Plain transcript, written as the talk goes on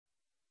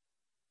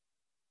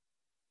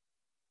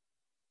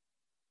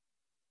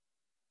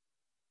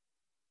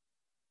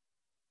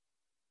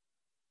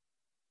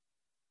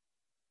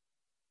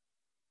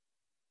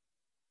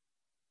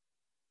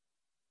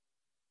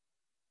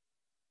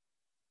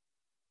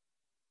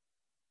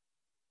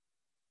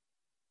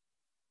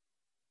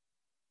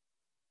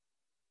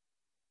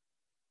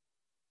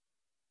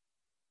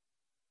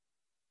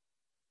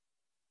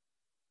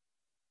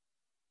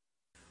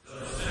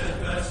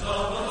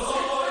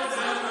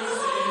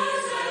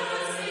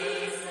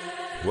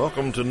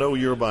Welcome to Know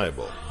Your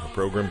Bible, a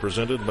program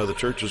presented by the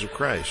Churches of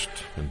Christ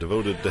and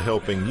devoted to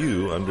helping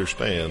you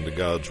understand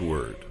God's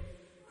Word.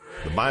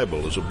 The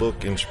Bible is a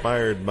book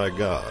inspired by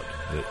God,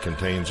 and it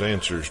contains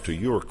answers to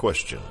your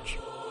questions.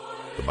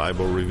 The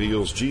Bible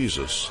reveals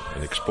Jesus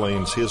and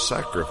explains His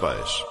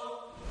sacrifice.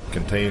 It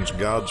contains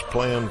God's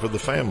plan for the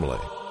family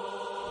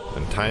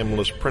and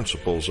timeless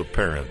principles of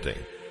parenting.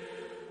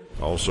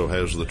 It also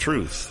has the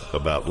truth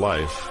about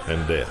life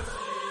and death.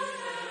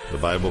 The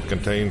Bible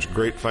contains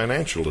great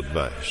financial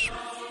advice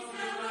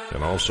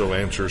and also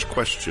answers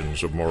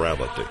questions of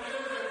morality.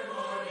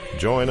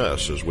 Join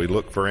us as we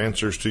look for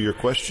answers to your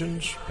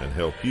questions and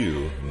help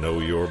you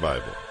know your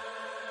Bible.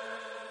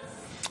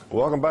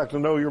 Welcome back to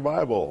Know Your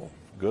Bible.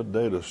 Good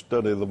day to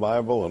study the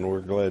Bible, and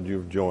we're glad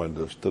you've joined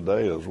us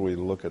today as we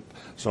look at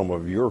some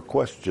of your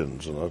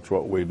questions. And that's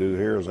what we do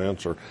here, is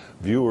answer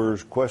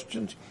viewers'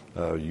 questions.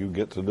 You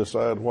get to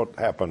decide what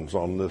happens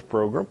on this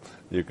program.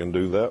 You can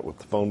do that with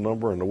the phone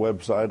number and the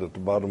website at the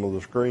bottom of the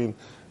screen.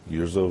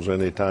 Use those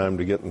anytime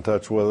to get in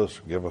touch with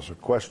us. Give us a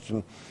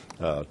question.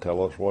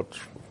 Tell us what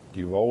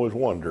you've always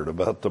wondered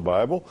about the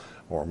Bible,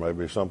 or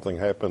maybe something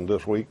happened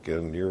this week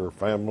in your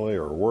family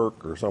or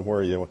work or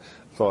somewhere you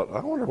thought,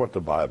 I wonder what the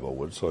Bible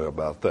would say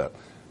about that.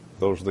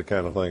 Those are the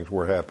kind of things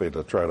we're happy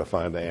to try to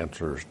find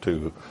answers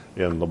to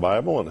in the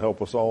Bible and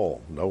help us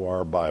all know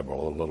our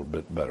Bible a little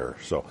bit better.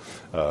 So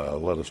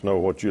let us know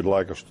what you'd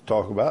like us to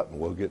talk about, and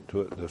we'll get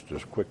to it just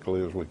as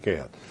quickly as we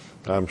can.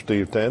 I'm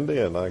Steve Tandy,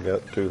 and I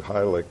got two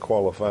highly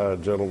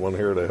qualified gentlemen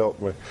here to help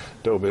me.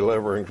 Toby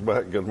Levering's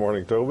back. Good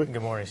morning, Toby.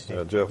 Good morning,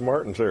 Steve. Jeff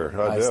Martin's here.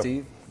 Hi, Jeff.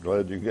 Steve.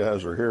 Glad you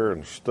guys are here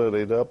and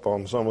studied up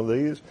on some of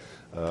these.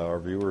 Our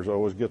viewers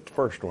always get the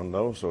first one,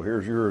 though, so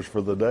here's yours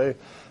for the day.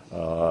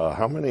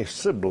 How many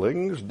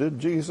siblings did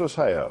Jesus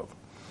have?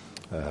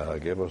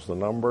 Give us the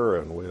number,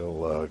 and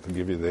we'll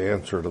give you the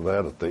answer to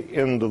that at the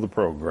end of the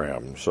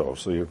program. So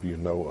see if you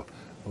know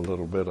a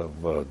little bit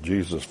of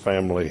Jesus'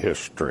 family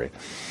history.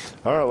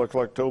 All right, looks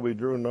like Toby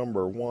drew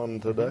number one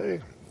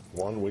today.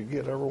 One we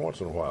get every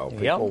once in a while.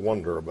 People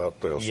wonder about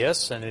this.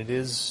 Yes, and it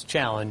is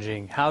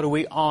challenging. How do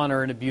we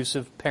honor an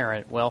abusive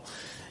parent? Well,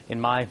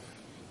 in my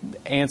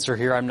answer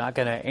here, I'm not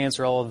going to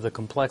answer all of the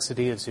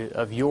complexity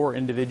of your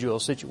individual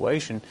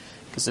situation,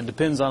 because it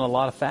depends on a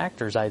lot of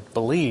factors, I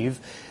believe.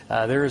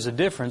 There is a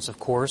difference, of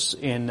course,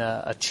 in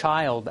a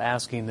child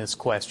asking this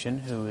question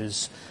who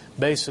is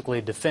basically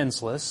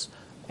defenseless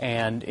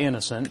and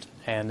innocent,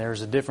 and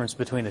there's a difference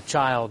between a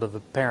child of a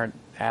parent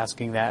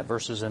asking that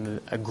versus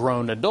a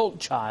grown adult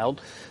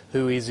child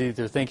who is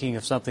either thinking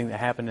of something that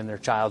happened in their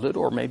childhood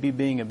or maybe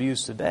being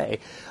abused today.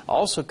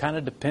 Also kind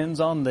of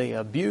depends on the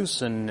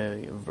abuse, and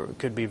it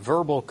could be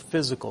verbal,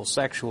 physical,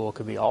 sexual. It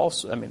could be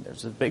also, I mean,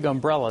 there's a big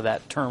umbrella,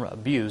 that term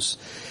abuse.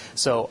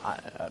 So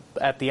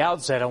at the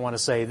outset, I want to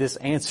say this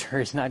answer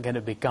is not going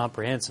to be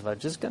comprehensive. I'm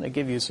just going to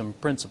give you some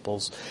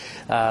principles.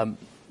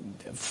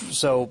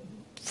 So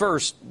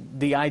first,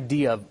 the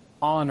idea of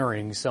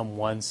honoring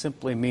someone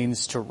simply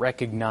means to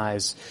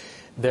recognize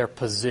their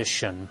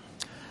position.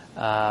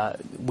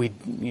 If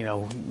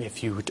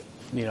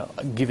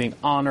giving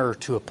honor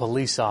to a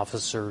police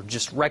officer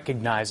just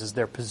recognizes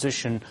their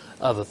position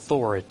of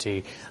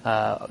authority.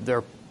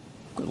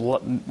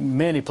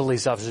 Many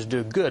police officers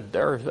do good.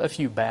 There are a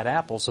few bad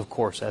apples, of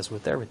course, as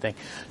with everything.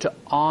 To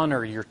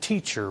honor your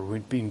teacher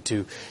would mean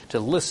to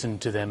listen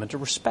to them and to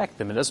respect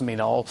them. It doesn't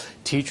mean all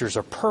teachers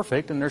are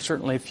perfect, and there's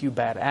certainly a few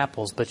bad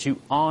apples, but you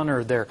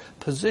honor their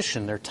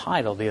position, their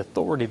title, the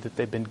authority that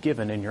they've been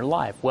given in your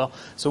life. Well,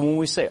 so when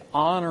we say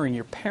honoring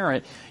your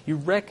parent, you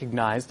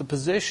recognize the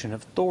position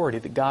of authority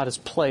that God has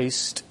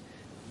placed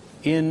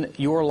in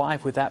your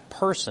life with that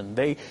person.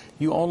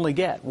 You only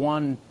get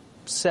one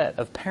set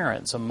of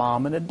parents, a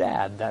mom and a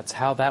dad. That's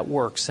how that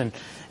works. And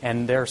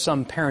there are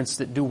some parents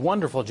that do a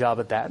wonderful job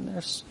at that, and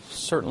there's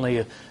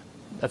certainly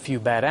a few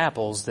bad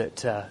apples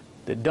that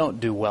don't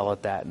do well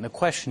at that. And the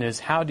question is,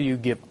 how do you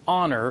give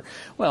honor?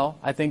 Well,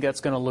 I think that's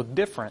going to look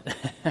different.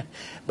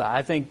 But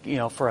I think,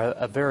 for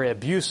a very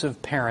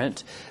abusive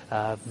parent,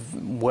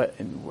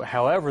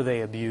 however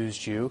they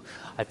abused you,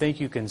 I think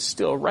you can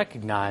still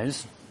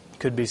recognize.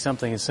 Could be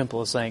something as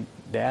simple as saying,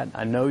 Dad,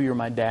 I know you're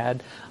my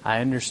dad. I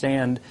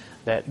understand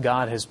that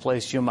God has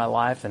placed you in my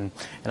life, and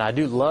I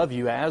do love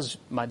you as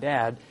my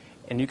dad.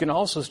 And you can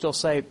also still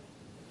say,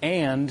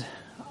 and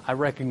I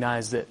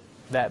recognize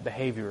that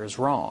behavior is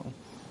wrong.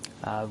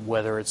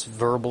 Whether it's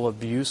verbal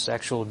abuse,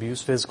 sexual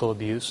abuse, physical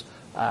abuse,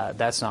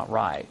 that's not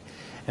right.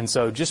 And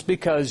so just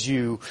because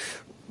you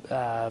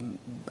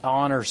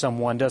honor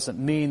someone doesn't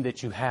mean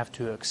that you have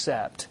to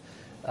accept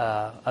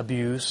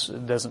abuse.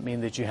 It doesn't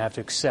mean that you have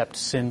to accept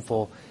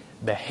sinful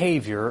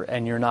behavior,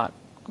 and you're not,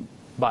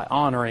 by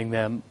honoring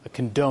them,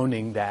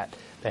 condoning that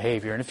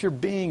behavior. And if you're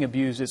being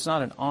abused, it's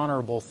not an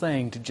honorable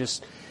thing to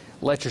just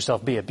let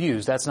yourself be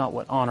abused. That's not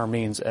what honor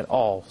means at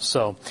all.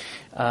 So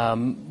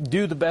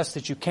do the best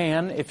that you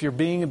can. If you're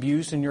being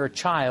abused and you're a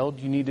child,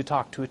 you need to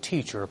talk to a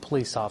teacher, a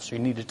police officer.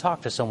 You need to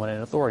talk to someone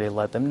in authority and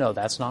let them know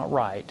that's not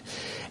right.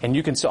 And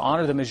you can still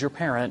honor them as your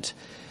parent,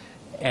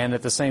 and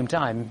at the same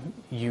time,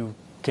 you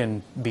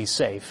can be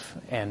safe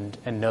and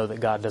know that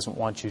God doesn't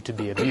want you to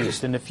be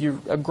abused. And if you're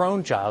a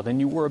grown child and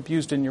you were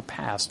abused in your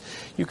past,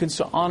 you can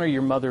still honor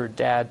your mother or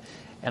dad,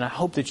 and I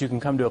hope that you can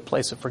come to a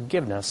place of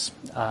forgiveness,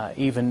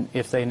 even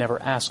if they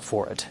never ask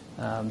for it.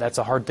 That's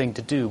a hard thing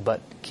to do,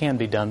 but can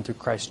be done through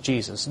Christ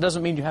Jesus. It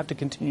doesn't mean you have to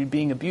continue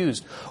being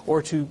abused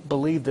or to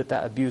believe that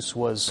that abuse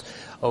was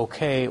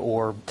okay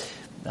or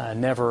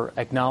never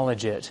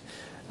acknowledge it.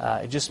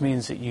 It just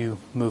means that you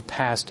move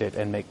past it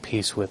and make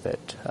peace with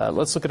it.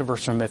 Let's look at a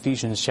verse from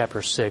Ephesians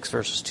chapter 6,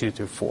 verses 2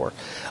 through 4.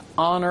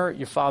 Honor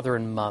your father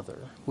and mother,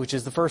 which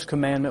is the first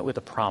commandment with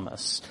a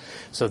promise,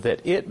 so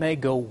that it may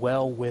go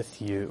well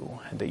with you,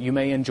 and that you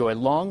may enjoy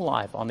long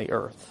life on the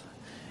earth.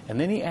 And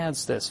then he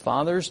adds this,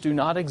 fathers, do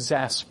not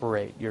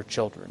exasperate your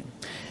children.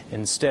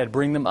 Instead,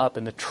 bring them up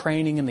in the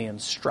training and the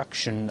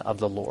instruction of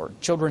the Lord.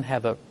 Children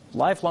have a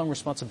lifelong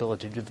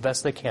responsibility to do the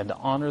best they can to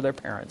honor their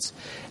parents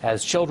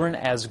as children,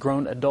 as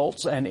grown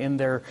adults, and in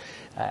their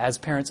as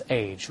parents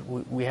age.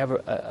 We have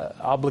an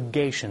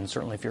obligation,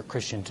 certainly if you're a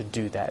Christian, to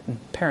do that. And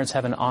parents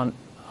have an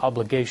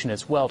obligation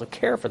as well to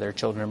care for their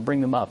children and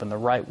bring them up in the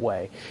right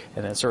way.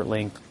 And that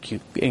certainly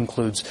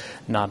includes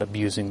not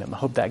abusing them. I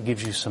hope that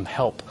gives you some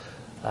help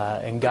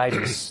and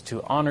guidance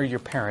to honor your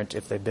parent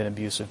if they've been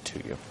abusive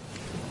to you.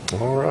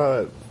 All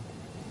right.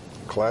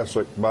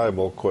 Classic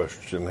Bible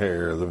question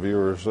here. The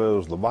viewer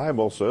says, the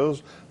Bible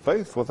says,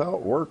 faith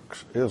without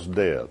works is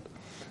dead.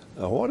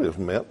 Now, what is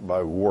meant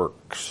by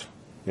works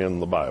in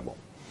the Bible?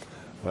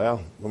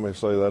 Well, let me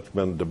say that's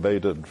been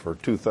debated for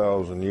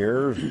 2,000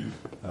 years,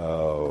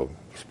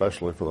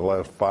 especially for the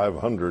last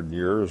 500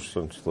 years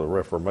since the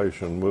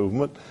Reformation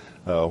movement.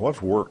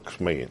 What's works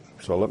mean?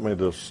 So let me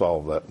just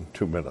solve that in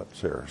 2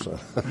 minutes here. So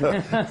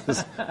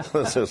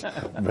this has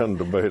been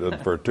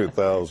debated for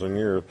 2,000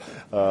 years.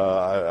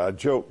 I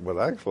joke, but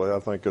actually I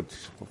think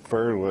it's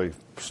fairly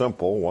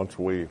simple once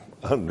we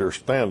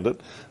understand it.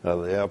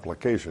 The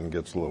application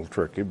gets a little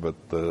tricky, but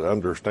the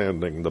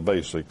understanding the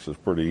basics is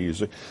pretty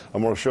easy.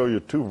 I'm going to show you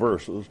 2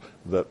 verses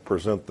that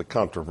present the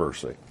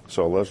controversy.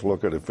 So let's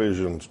look at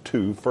Ephesians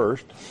 2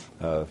 first.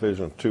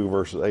 Ephesians 2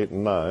 verses 8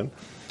 and 9.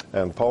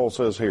 And Paul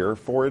says here,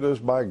 for it is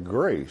by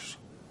grace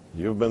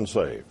you've been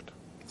saved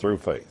through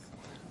faith.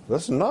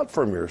 This is not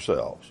from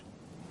yourselves.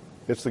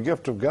 It's the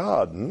gift of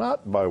God,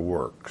 not by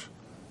works,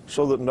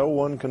 so that no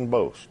one can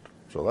boast.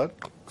 So that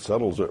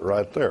settles it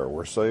right there.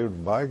 We're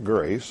saved by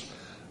grace,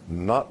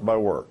 not by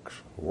works.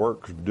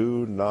 Works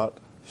do not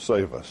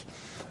save us.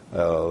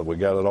 We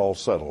got it all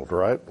settled,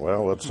 right?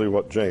 Well, let's see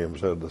what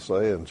James had to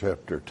say in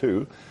chapter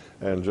 2.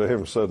 And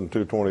James said in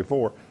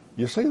 2:24,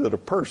 you see that a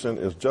person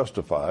is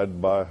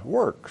justified by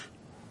works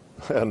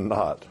and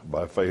not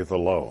by faith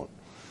alone.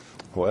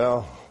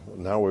 Well,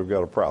 now we've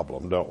got a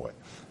problem, don't we?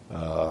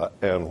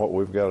 And what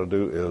we've got to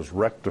do is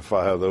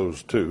rectify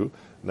those two.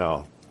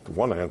 Now,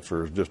 one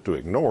answer is just to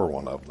ignore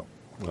one of them.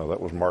 Now, that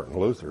was Martin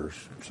Luther's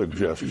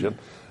suggestion.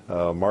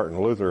 Martin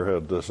Luther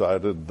had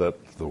decided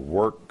that the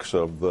works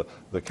of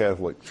the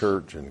Catholic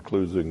Church,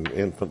 including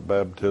infant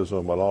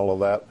baptism and all of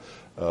that,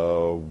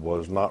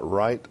 was not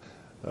right.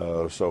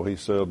 So he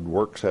said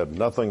works had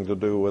nothing to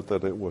do with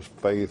it. It was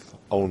faith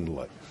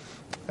only.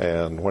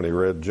 And when he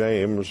read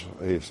James,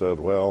 he said,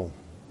 well,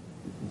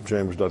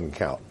 James doesn't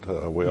count.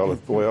 We ought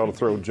to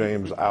throw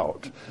James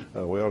out.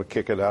 We ought to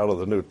kick it out of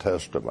the New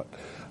Testament.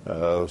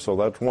 So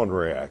that's one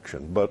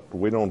reaction. But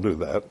we don't do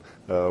that.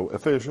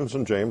 Ephesians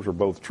and James are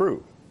both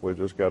true. We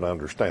just got to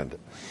understand it.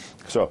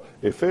 So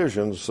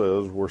Ephesians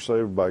says we're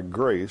saved by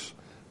grace,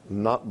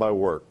 not by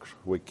works.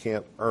 We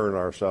can't earn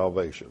our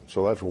salvation.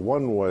 So that's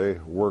one way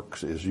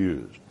works is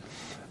used,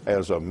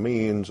 as a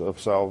means of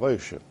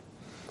salvation,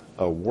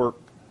 a work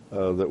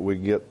that we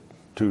get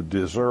to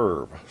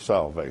deserve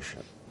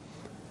salvation.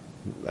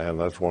 And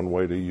that's one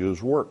way to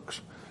use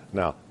works.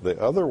 Now, the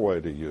other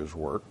way to use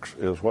works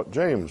is what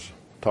James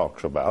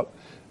talks about,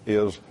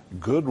 is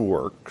good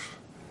works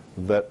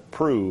that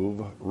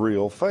prove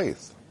real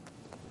faith.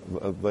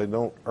 They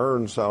don't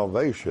earn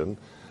salvation,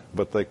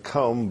 but they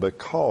come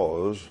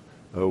because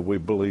we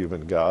believe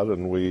in God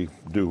and we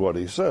do what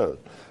he said.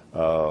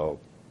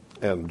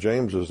 And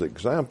James's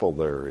example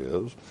there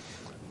is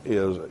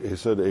he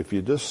said, if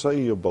you just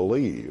say you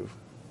believe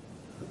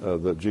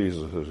that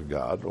Jesus is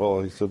God,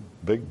 well, he said,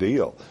 big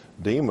deal.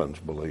 Demons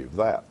believe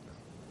that.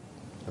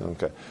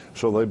 Okay,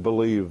 so they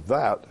believe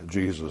that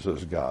Jesus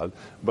is God,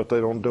 but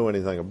they don't do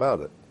anything about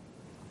it.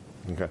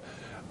 Okay,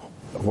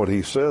 what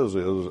he says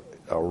is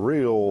a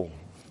real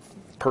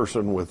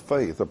person with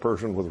faith, a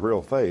person with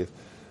real faith,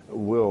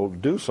 will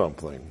do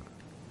something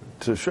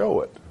to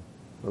show it.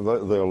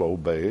 They'll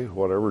obey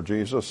whatever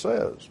Jesus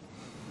says.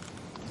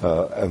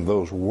 And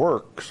those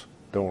works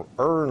don't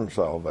earn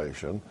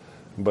salvation,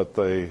 but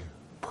they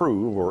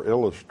prove or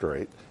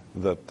illustrate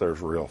that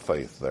there's real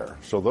faith there.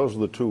 So those are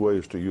the two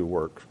ways to use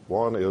works.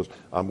 One is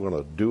I'm going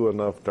to do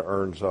enough to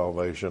earn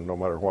salvation no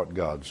matter what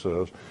God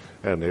says.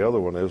 And the other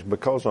one is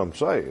because I'm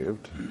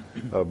saved,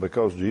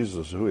 because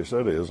Jesus is who he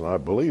said he is and I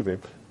believe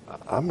him,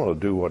 I'm going to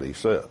do what he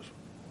says.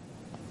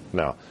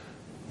 Now,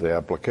 the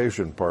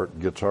application part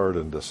gets hard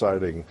in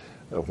deciding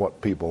what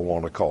people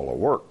want to call a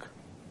work.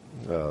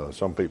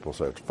 Some people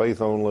say it's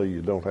faith only,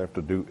 you don't have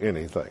to do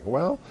anything.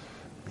 Well,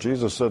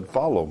 Jesus said,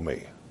 follow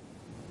me.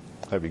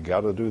 Have you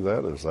got to do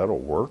that? Is that a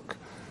work?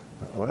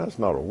 Well, that's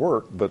not a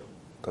work, but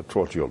that's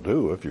what you'll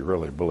do if you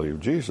really believe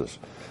Jesus.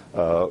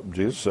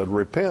 Jesus said,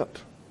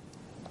 repent.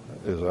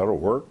 Is that a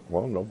work?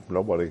 Well, no,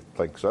 nobody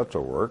thinks that's a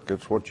work.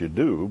 It's what you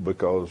do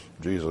because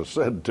Jesus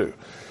said to.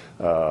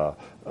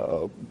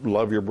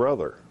 Love your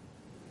brother.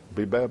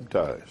 Be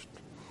baptized.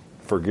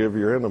 Forgive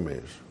your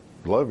enemies.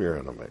 Love your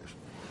enemies.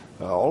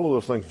 All of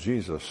those things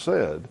Jesus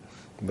said,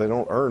 they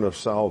don't earn us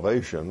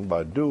salvation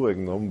by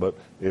doing them, but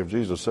if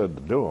Jesus said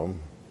to do them,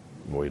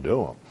 we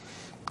do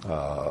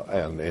them.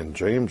 And in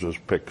James's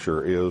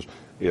picture is,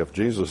 if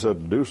Jesus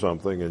said to do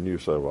something and you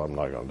say, well, I'm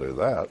not going to do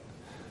that,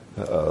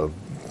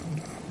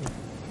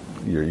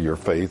 your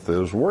faith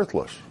is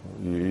worthless.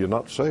 You're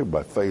not saved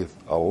by faith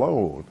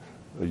alone.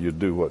 You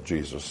do what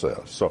Jesus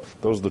says. So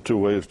those are the two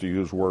ways to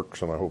use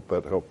works, and I hope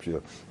that helps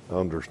you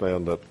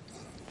understand that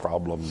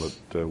problem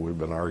that we've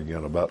been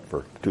arguing about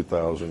for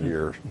 2,000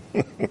 years.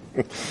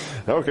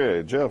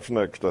 Okay, Jeff's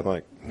next, I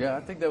think. Yeah,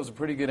 I think that was a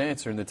pretty good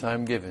answer in the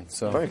time given,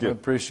 so Thank you. I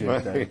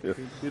appreciate that.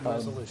 Good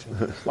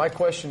resolution. My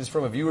question is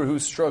from a viewer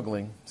who's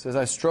struggling. It says,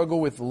 I struggle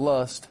with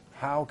lust.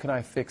 How can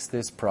I fix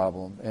this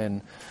problem?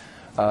 And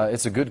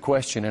it's a good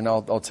question, and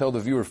I'll tell the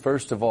viewer,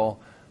 first of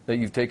all, that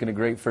you've taken a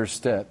great first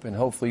step, and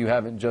hopefully you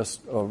haven't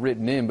just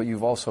written in, but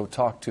you've also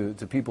talked to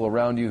people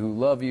around you who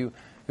love you,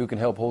 who can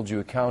help hold you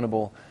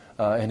accountable,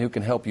 and who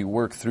can help you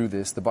work through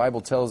this. The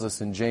Bible tells us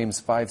in James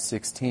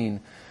 5:16,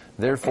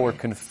 therefore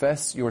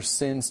confess your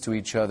sins to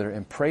each other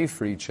and pray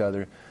for each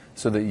other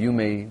so that you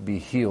may be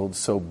healed.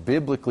 So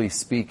biblically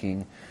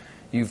speaking,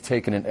 you've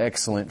taken an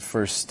excellent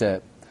first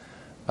step.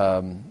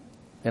 And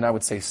I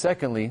would say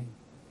secondly,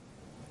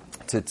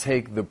 to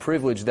take the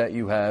privilege that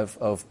you have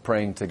of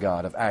praying to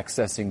God, of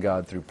accessing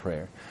God through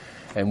prayer.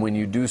 And when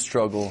you do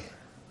struggle,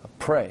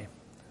 pray.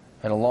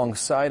 And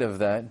alongside of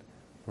that,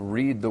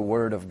 read the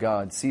Word of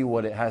God. See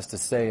what it has to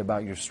say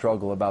about your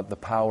struggle, about the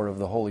power of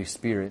the Holy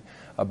Spirit,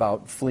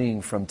 about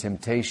fleeing from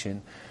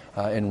temptation,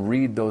 and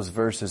read those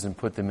verses and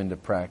put them into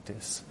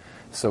practice.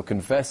 So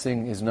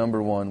confessing is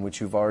number one,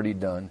 which you've already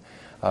done.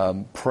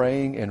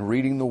 Praying and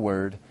reading the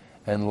Word.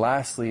 And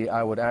lastly,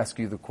 I would ask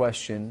you the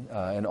question,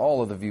 and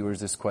all of the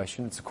viewers this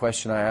question, it's a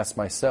question I ask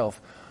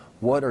myself,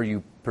 what are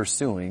you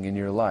pursuing in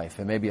your life?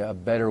 And maybe a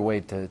better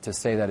way to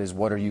say that is,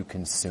 what are you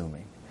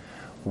consuming?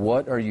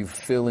 What are you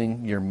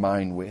filling your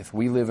mind with?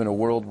 We live in a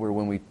world where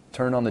when we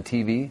turn on the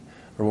TV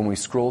or when we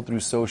scroll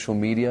through social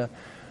media,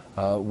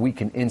 we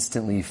can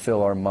instantly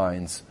fill our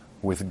minds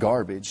with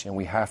garbage, and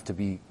we have to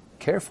be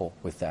careful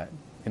with that.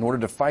 In order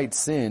to fight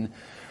sin,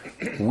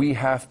 we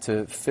have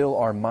to fill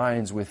our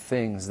minds with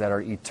things that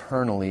are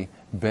eternally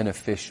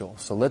beneficial.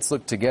 So let's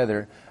look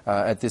together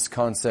at this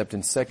concept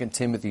in 2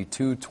 Timothy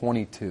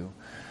 2:22.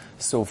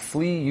 So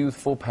flee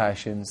youthful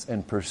passions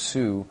and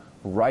pursue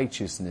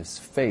righteousness,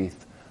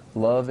 faith,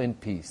 love, and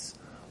peace,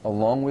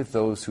 along with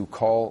those who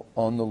call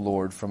on the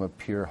Lord from a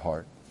pure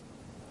heart.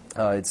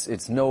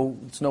 It's no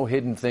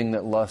hidden thing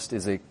that lust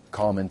is a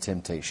common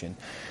temptation.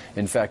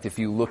 In fact, if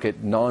you look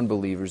at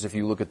non-believers, if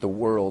you look at the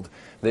world,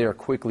 they are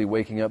quickly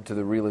waking up to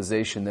the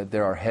realization that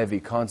there are heavy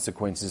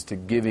consequences to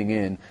giving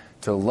in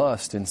to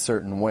lust in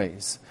certain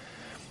ways.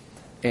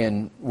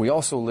 And we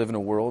also live in a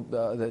world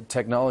that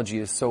technology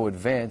is so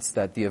advanced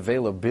that the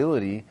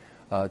availability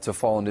to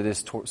fall into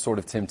this sort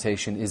of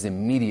temptation is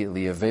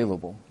immediately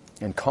available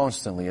and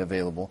constantly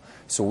available.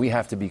 So we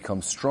have to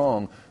become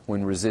strong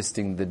when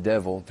resisting the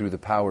devil through the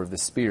power of the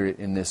Spirit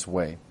in this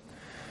way.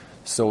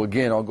 So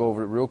again, I'll go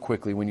over it real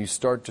quickly. When you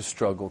start to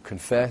struggle,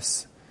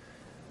 confess,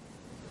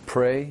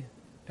 pray,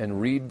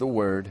 and read the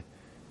Word,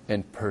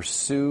 and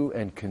pursue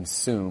and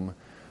consume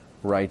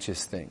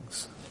righteous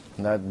things.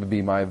 And that would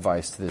be my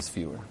advice to this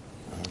viewer.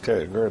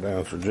 Okay, great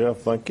answer, Jeff.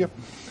 Thank you.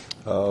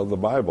 The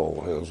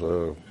Bible is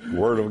a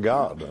Word of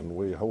God, and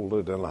we hold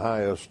it in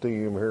high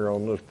esteem here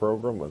on this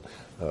program, and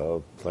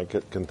think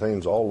it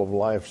contains all of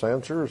life's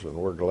answers, and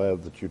we're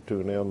glad that you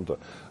tune in to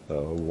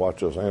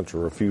watch us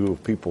answer a few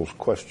of people's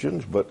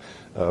questions. But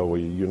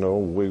we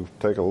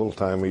take a little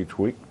time each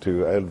week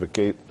to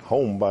advocate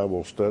home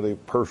Bible study,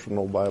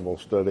 personal Bible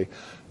study,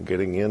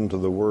 getting into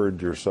the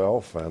Word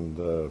yourself,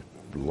 and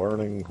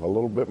learning a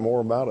little bit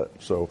more about it.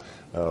 So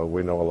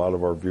we know a lot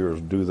of our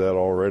viewers do that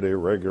already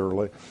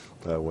regularly.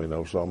 We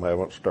know some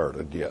haven't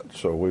started yet.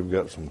 So we've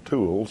got some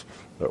tools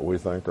that we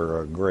think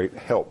are a great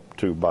help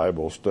to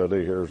Bible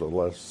study. Here's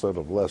a set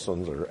of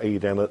lessons. There are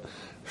 8 in it.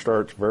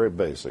 Starts very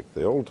basic.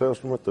 The Old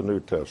Testament, the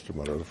New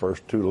Testament are the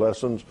first 2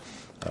 lessons.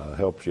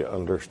 Helps you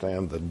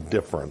understand the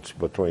difference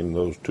between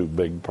those 2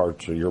 big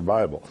parts of your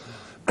Bible.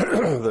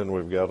 Then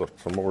we've got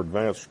some more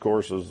advanced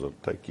courses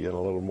that take you in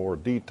a little more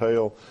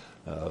detail.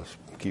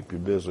 Keep you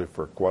busy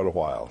for quite a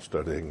while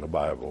studying the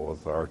Bible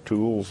with our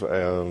tools.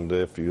 And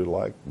if you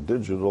like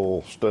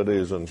digital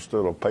studies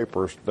instead of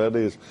paper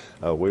studies,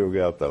 we've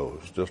got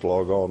those. Just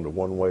log on to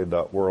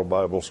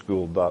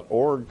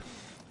oneway.worldbibleschool.org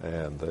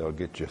and they'll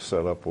get you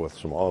set up with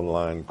some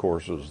online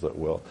courses that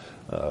will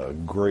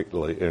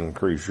greatly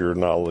increase your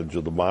knowledge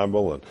of the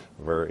Bible, and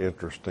very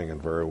interesting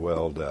and very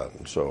well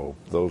done. So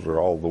those are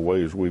all the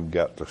ways we've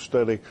got to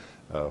study.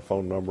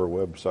 Phone number,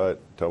 website,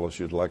 tell us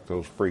you'd like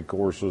those free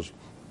courses.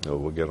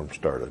 We'll get them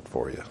started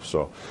for you.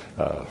 So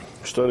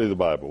study the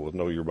Bible with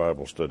Know Your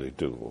Bible Study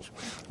Tools.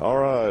 All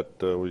right,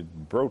 we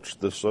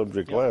broached this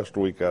subject last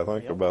week, I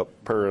think, about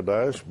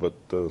paradise, but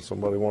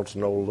somebody wants to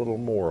know a little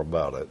more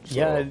about it. So.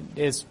 Yeah,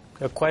 it's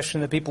a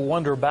question that people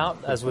wonder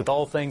about, as with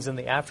all things in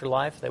the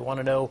afterlife. They want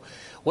to know,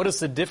 what is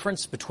the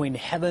difference between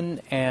heaven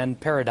and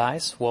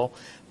paradise? Well,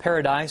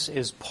 paradise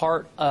is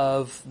part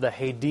of the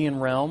Hadean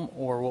realm,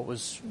 or what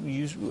was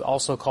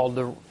also called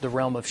the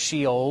realm of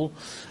Sheol,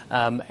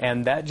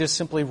 and that just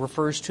simply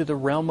refers to the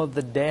realm of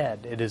the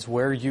dead. It is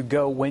where you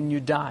go when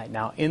you die.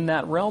 Now, in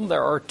that realm,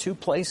 there are two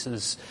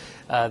places.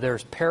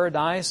 There's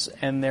paradise,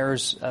 and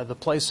there's the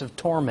place of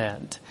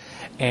torment.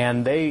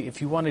 And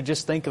if you want to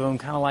just think of them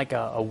kind of like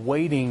a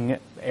waiting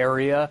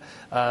area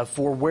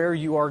for where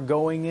you are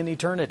going in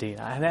eternity.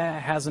 Now,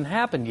 that hasn't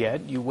happened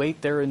yet. You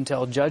wait there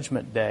until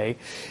Judgment Day.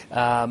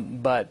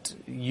 But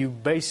you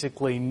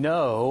basically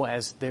know,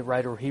 as the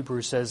writer of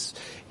Hebrews says,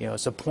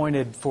 it's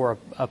appointed for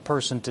a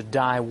person to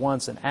die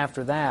once, and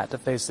after that to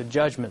face the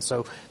judgment.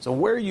 So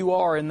where you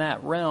are in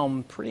that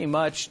realm pretty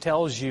much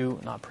tells you,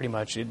 not pretty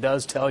much, it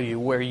does tell you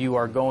where you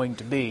are going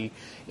to be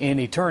in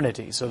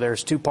eternity. So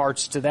there's two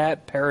parts to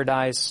that,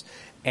 paradise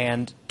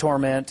and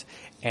torment,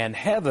 and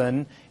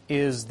heaven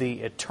is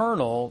the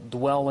eternal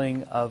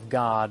dwelling of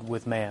God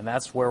with man.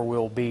 That's where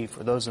we'll be,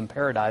 for those in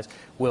paradise,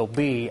 will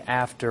be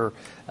after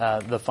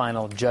the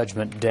final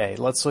judgment day.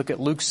 Let's look at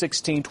Luke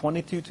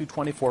 16:22 through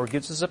 24. It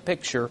gives us a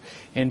picture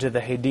into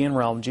the Hadean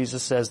realm.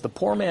 Jesus says, "The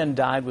poor man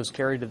died, was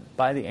carried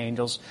by the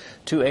angels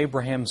to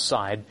Abraham's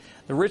side.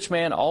 The rich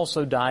man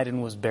also died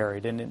and was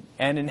buried. And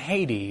in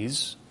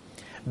Hades,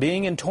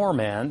 being in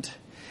torment,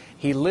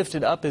 he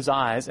lifted up his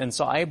eyes and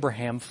saw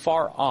Abraham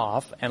far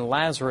off and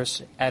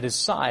Lazarus at his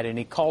side. And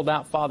he called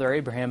out, 'Father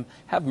Abraham,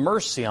 have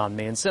mercy on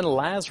me, and send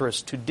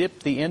Lazarus to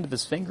dip the end of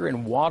his finger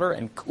in water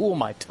and cool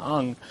my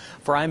tongue,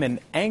 for I am in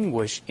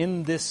anguish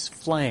in this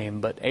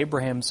flame.' But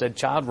Abraham said,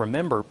 'Child,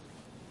 remember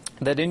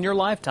that in your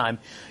lifetime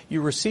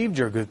you received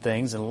your good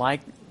things, and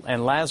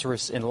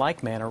Lazarus in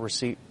like manner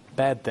received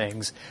bad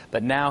things,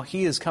 but now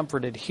he is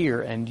comforted here,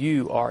 and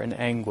you are in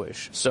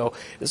anguish.'" So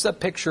this is a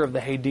picture of the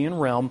Hadean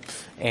realm,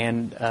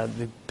 and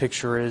the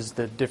picture is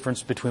the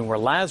difference between where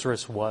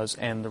Lazarus was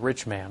and the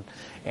rich man.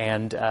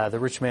 And the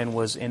rich man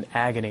was in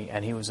agony,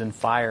 and he was in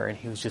fire, and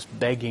he was just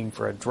begging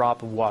for a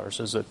drop of water.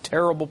 So it's a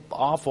terrible,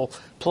 awful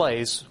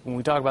place. When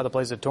we talk about the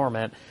place of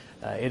torment,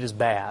 it is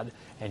bad,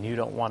 and you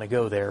don't want to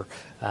go there.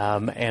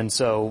 And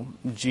so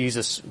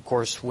Jesus, of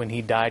course, when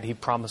he died, he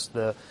promised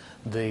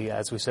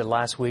as we said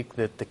last week,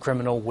 that the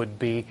criminal would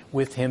be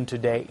with him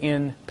today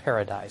in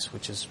paradise,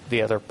 which is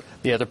the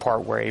other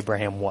part where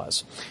Abraham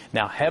was.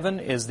 Now, heaven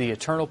is the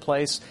eternal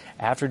place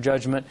after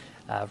judgment.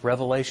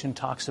 Revelation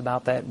talks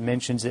about that,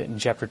 mentions it in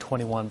chapter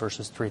 21,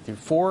 verses 3 through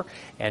 4.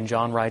 And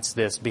John writes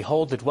this,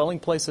 "Behold, the dwelling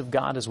place of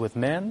God is with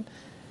man.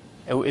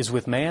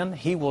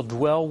 He will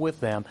dwell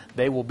with them.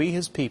 They will be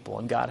his people,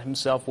 and God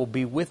himself will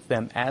be with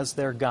them as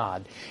their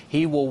God.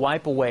 He will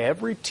wipe away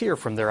every tear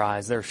from their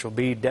eyes. There shall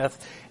be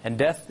death, and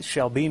death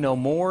shall be no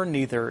more.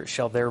 Neither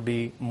shall there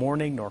be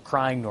mourning, nor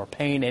crying, nor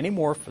pain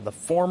anymore, for the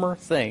former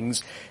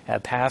things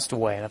have passed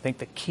away." And I think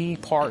the key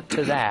part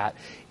to that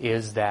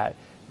is that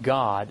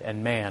God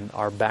and man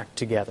are back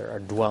together, are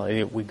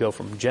dwelling. We go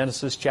from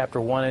Genesis chapter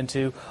 1 and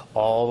 2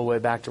 all the way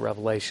back to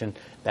Revelation.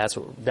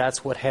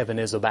 That's what heaven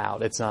is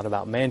about. It's not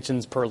about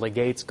mansions, pearly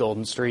gates,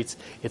 golden streets.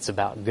 It's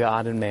about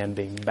God and man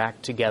being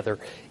back together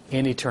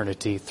in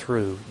eternity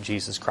through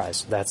Jesus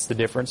Christ. That's the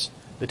difference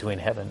between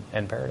heaven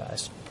and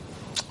paradise.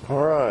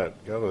 All right,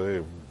 got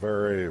a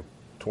very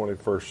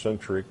 21st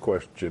century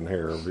question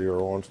here. A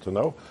viewer wants to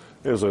know,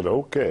 is it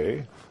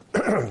okay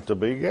to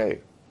be gay?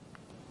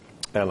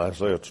 And I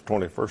say it's a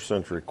 21st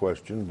century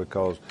question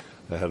because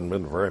there hadn't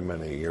been very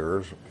many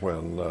years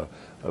when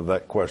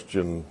that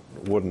question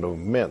wouldn't have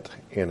meant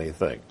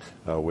anything.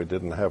 We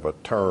didn't have a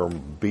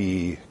term,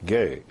 be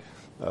gay.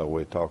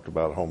 We talked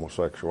about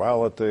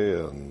homosexuality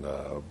and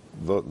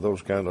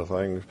those kind of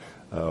things,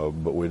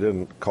 but we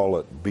didn't call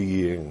it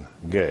being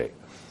gay.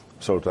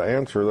 So to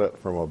answer that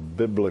from a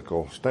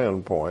biblical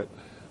standpoint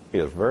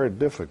is very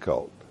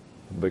difficult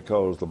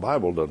because the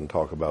Bible doesn't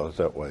talk about it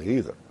that way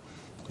either.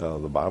 The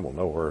Bible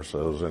nowhere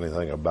says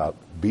anything about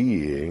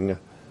being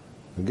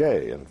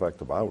gay. In fact,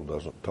 the Bible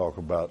doesn't talk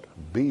about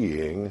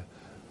being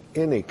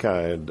any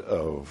kind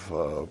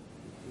of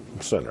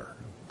sinner.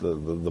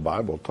 The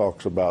Bible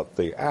talks about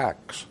the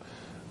acts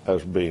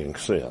as being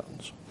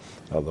sins.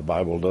 The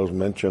Bible does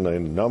mention a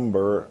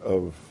number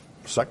of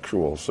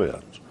sexual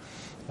sins.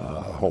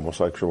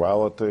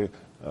 Homosexuality,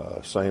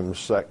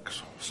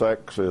 same-sex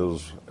sex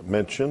is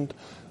mentioned,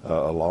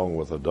 along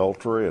with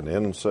adultery and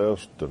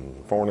incest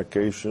and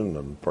fornication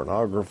and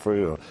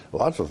pornography.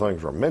 Lots of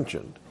things are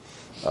mentioned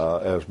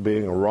as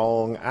being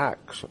wrong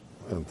acts.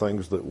 and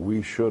things that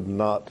we should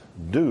not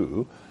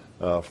do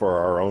for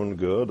our own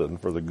good and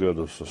for the good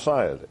of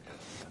society.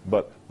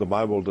 But the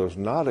Bible does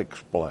not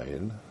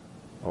explain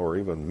or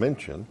even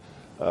mention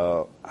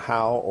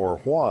how or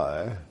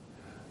why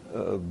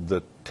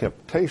the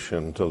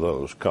temptation to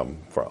those come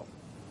from.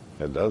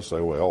 It does say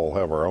we all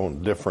have our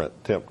own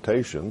different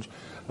temptations,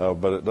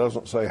 but it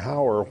doesn't say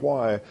how or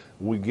why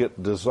we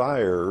get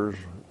desires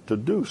to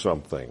do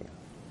something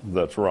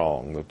that's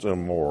wrong, that's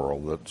immoral,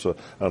 that's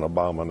an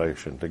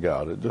abomination to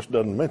God. It just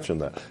doesn't mention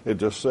that. It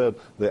just said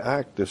the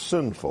act is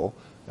sinful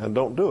and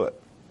don't do it.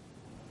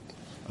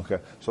 Okay,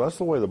 so that's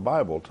the way the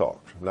Bible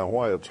talks. Now,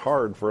 why it's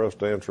hard for us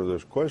to answer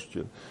this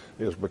question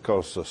is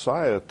because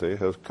society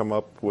has come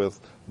up with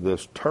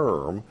this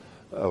term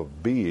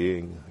of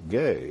being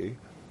gay,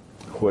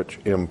 which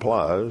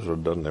implies, or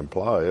doesn't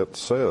imply, it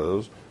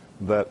says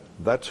that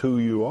that's who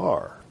you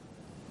are.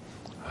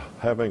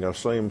 Having a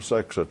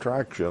same-sex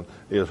attraction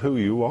is who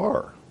you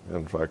are.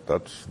 In fact,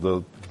 that's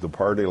the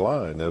party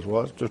line is,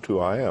 well, that's just who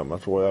I am.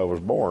 That's the way I was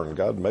born.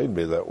 God made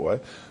me that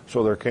way,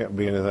 so there can't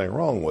be anything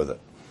wrong with it.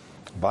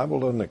 The Bible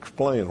doesn't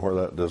explain where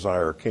that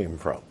desire came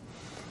from.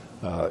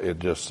 It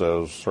just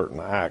says certain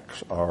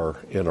acts are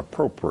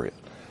inappropriate.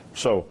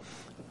 So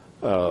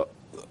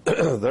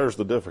there's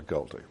the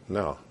difficulty.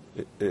 Now,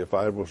 if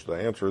I was to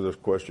answer this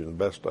question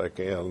best I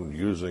can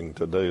using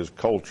today's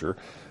culture,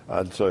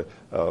 I'd say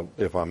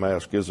if I'm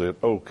asked, is it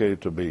okay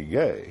to be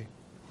gay?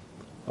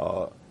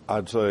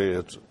 I'd say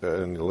it's,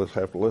 and you'll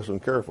have to listen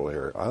carefully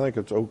here, I think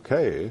it's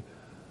okay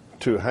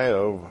to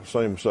have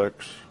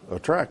same-sex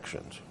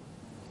attractions.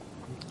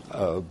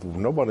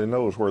 Nobody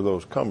knows where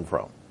those come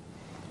from.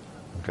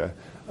 Okay,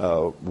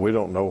 we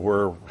don't know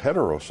where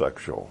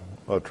heterosexual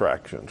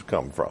attractions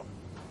come from.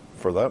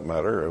 For that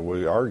matter,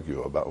 we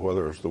argue about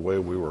whether it's the way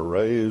we were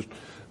raised,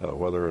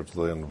 whether it's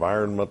the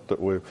environment that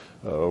we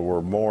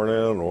were born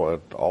in, or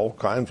all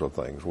kinds of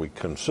things we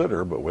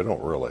consider, but we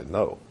don't really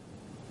know.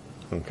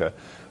 Okay,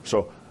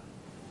 so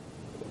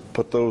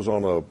put those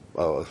on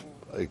a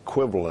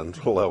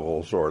equivalent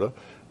level, sort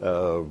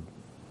of.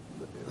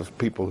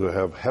 People who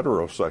have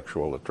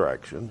heterosexual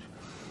attractions,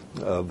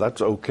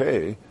 that's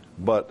okay,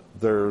 but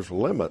there's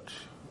limits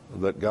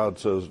that God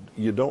says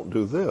you don't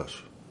do this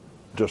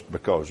just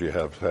because you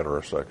have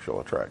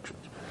heterosexual attractions.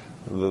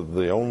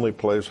 The only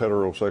place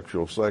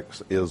heterosexual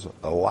sex is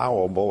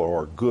allowable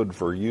or good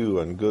for you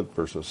and good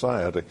for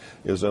society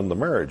is in the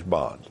marriage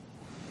bond.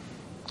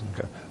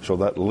 Okay, so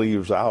that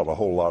leaves out a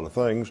whole lot of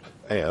things,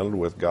 and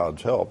with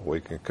God's help, we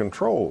can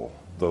control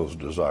those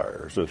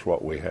desires. Is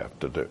what we have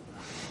to do.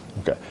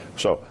 Okay,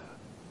 so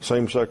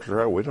same-sex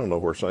attraction, we don't know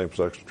where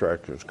same-sex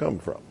attractions come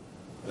from.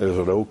 Is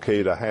it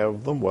okay to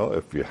have them? Well,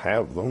 if you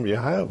have them, you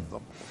have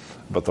them.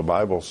 But the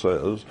Bible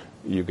says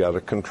you got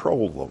to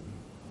control them,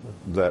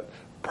 that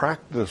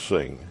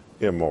practicing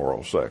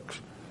immoral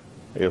sex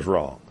is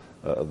wrong.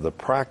 The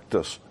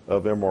practice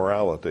of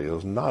immorality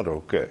is not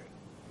okay,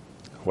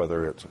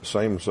 whether it's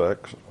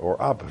same-sex or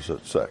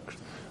opposite sex.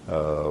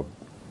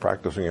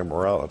 Practicing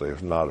immorality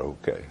is not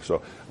okay.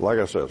 So, like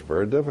I said, it's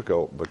very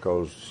difficult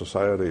because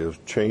society has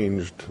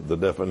changed the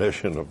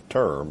definition of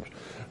terms,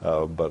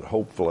 but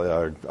hopefully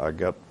I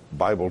got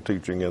Bible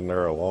teaching in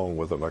there along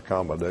with an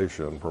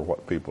accommodation for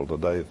what people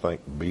today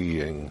think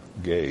being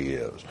gay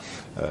is.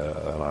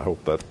 And I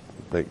hope that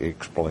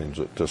explains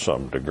it to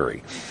some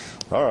degree.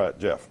 All right,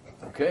 Jeff.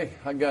 Okay,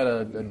 I got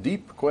a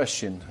deep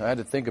question. I had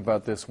to think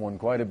about this one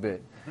quite a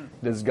bit.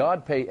 Does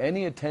God pay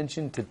any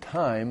attention to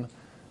time?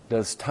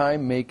 Does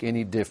time make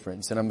any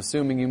difference? And I'm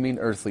assuming you mean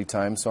earthly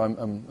time, so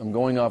I'm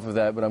going off of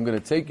that, but I'm going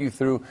to take you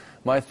through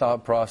my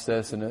thought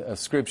process and a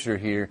scripture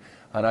here,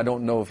 and I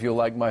don't know if you'll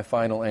like my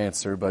final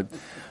answer, but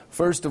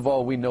first of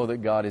all, we know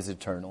that God is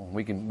eternal.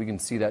 We can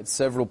see that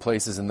several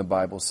places in the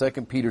Bible.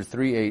 2 Peter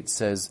 3:8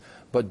 says,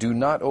 "But do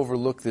not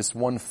overlook this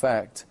one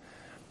fact,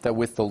 that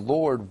with the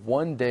Lord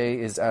 1 day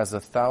is as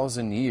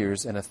 1,000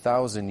 years, and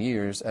 1,000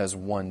 years as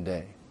 1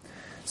 day."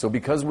 So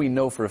because we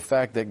know for a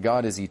fact that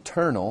God is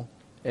eternal,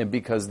 and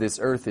because this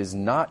earth is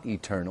not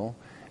eternal,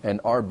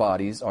 and our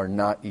bodies are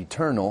not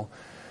eternal,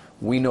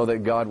 we know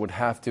that God would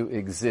have to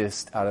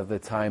exist out of the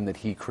time that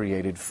He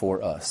created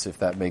for us, if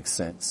that makes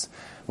sense.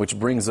 Which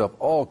brings up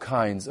all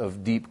kinds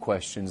of deep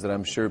questions that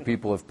I'm sure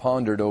people have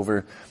pondered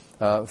over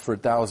for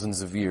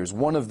thousands of years.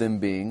 One of them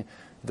being,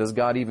 does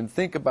God even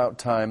think about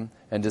time,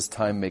 and does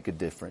time make a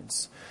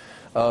difference?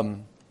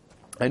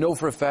 I know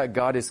for a fact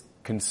God is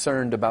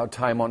concerned about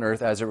time on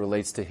earth as it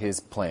relates to His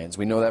plans.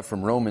 We know that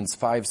from Romans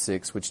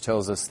 5:6, which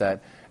tells us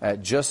that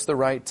at just the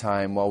right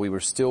time, while we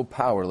were still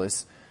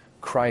powerless,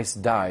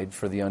 Christ died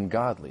for the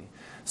ungodly.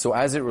 So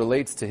as it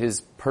relates to His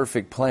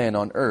perfect plan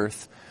on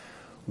earth,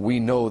 we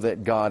know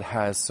that God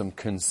has some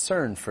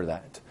concern for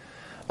that.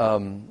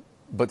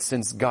 But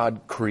since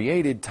God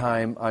created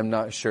time, I'm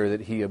not sure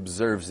that He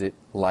observes it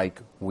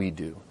like we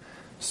do.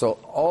 So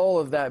all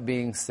of that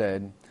being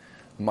said,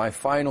 my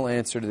final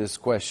answer to this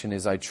question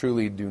is I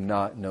truly do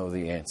not know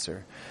the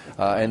answer.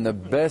 And the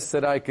best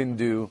that I can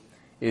do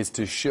is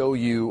to show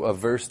you a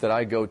verse that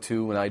I go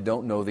to when I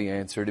don't know the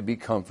answer to be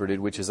comforted,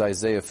 which is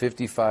Isaiah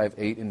 55,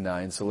 8 and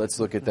 9. So let's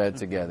look at that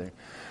together.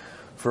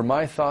 For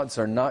my thoughts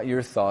are not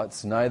your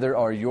thoughts, neither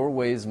are your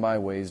ways my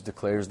ways,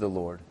 declares the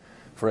Lord.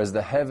 For as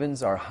the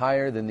heavens are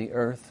higher than the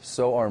earth,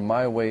 so are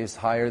my ways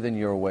higher than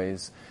your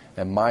ways,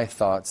 and my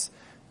thoughts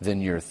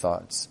than your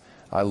thoughts.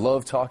 I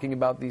love talking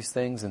about these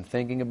things and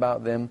thinking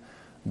about them,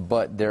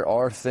 but there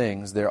are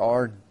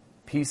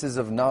pieces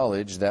of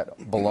knowledge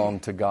that belong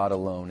to God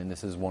alone, and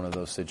this is one of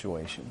those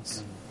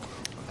situations.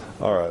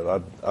 All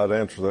right, I'd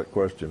answer that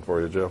question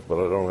for you, Jeff, but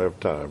I don't have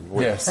time.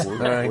 Exactly.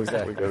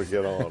 We got to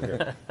get on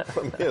here.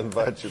 Let me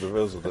invite you to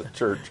visit a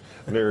church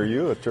near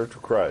you, a Church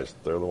of Christ.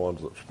 They're the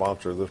ones that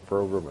sponsor this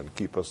program and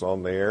keep us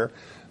on the air.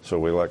 So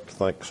we like to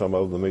thank some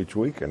of them each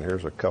week, and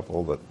here's a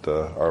couple that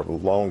are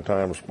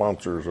longtime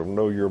sponsors of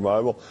Know Your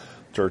Bible.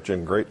 Church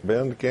in Great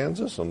Bend,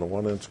 Kansas, and the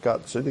one in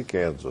Scott City,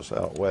 Kansas,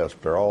 out west.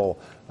 They're all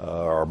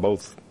are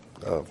both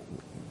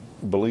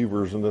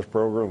believers in this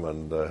program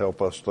and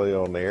help us stay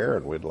on the air,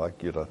 and we'd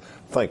like you to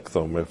thank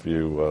them. If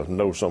you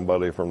know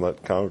somebody from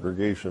that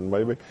congregation,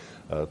 maybe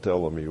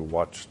tell them you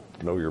watched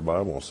Know Your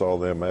Bible and saw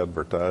them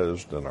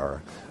advertised and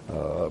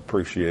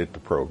appreciate the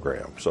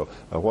program. So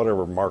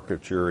whatever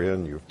market you're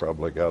in, you've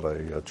probably got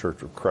a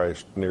Church of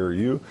Christ near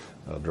you.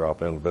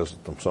 Drop in and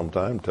visit them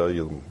sometime. Tell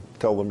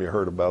them you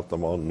heard about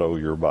them on Know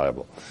Your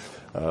Bible.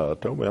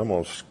 Toby, I'm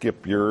going to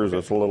skip yours.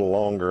 It's a little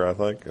longer, I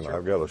think, and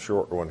I've got a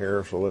short one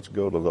here, so let's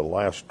go to the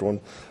last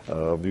one.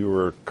 A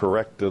viewer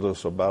corrected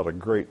us about a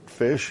great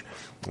fish.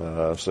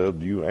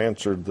 Said you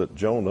answered that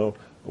Jonah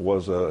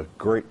was a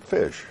great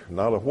fish,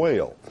 not a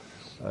whale.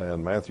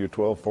 And Matthew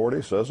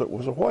 12:40 says it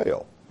was a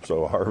whale.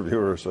 So our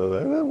viewer said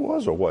it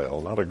was a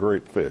whale, not a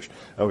great fish.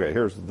 Okay,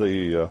 here's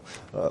the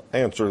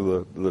answer.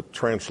 The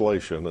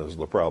translation is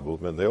the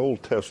problem. In the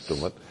Old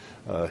Testament,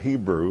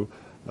 Hebrew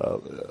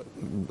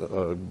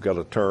got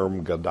a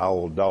term,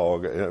 gadol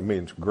dog, and it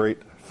means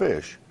great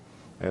fish.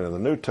 And in the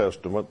New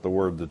Testament, the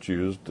word that's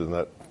used in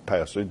that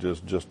passage is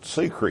just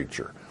sea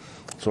creature.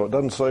 So it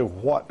doesn't say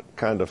what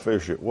kind of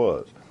fish it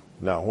was.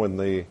 Now, when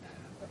the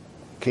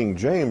King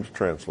James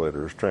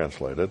translators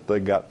translated, they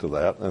got to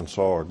that and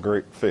saw a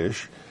great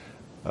fish,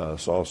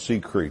 saw a sea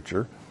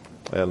creature,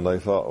 and they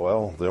thought,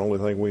 well, the only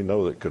thing we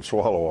know that could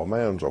swallow a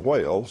man's a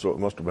whale, so it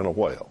must have been a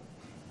whale.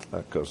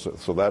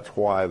 So that's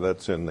why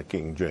that's in the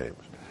King James.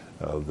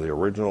 The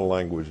original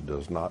language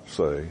does not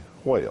say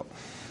whale.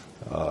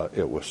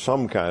 It was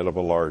some kind of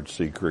a large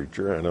sea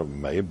creature, and it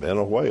may have been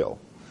a whale.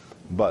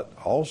 But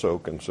also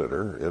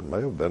consider it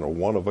may have been a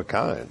one of a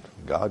kind.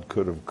 God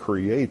could have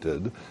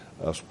created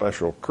a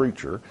special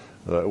creature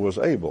that was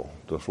able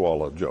to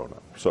swallow Jonah.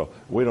 So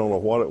we don't know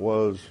what it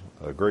was.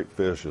 A great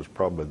fish is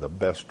probably the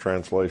best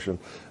translation,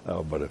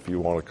 but if you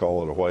want to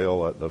call it a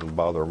whale, that doesn't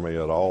bother me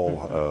at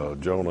all.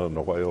 Jonah and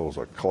the whale is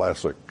a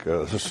classic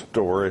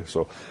story,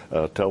 so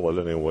tell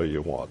it any way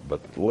you want.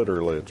 But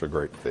literally, it's a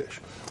great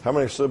fish. How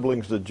many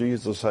siblings did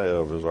Jesus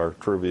have is our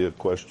trivia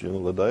question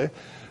of the day,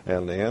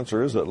 and the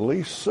answer is at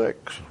least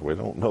 6. We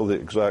don't know the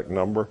exact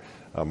number.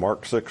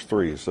 Mark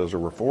 6:3 says there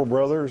were 4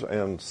 brothers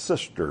and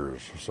sisters,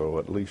 so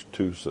at least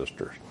 2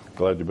 sisters.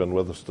 Glad you've been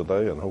with us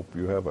today and hope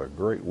you have a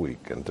great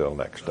week. Until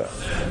next time.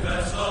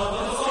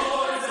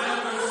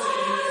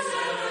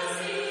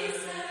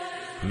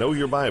 Know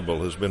Your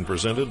Bible has been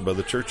presented by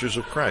the Churches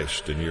of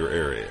Christ in your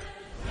area.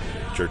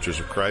 Churches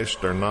of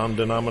Christ are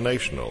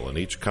non-denominational, and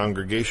each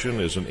congregation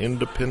is an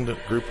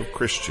independent group of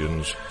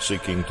Christians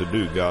seeking to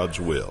do God's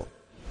will.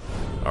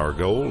 Our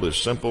goal is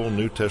simple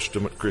New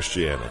Testament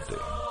Christianity.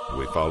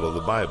 We follow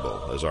the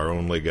Bible as our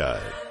only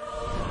guide.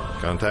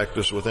 Contact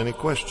us with any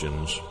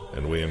questions,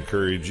 and we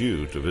encourage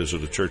you to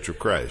visit a Church of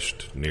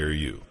Christ near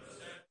you.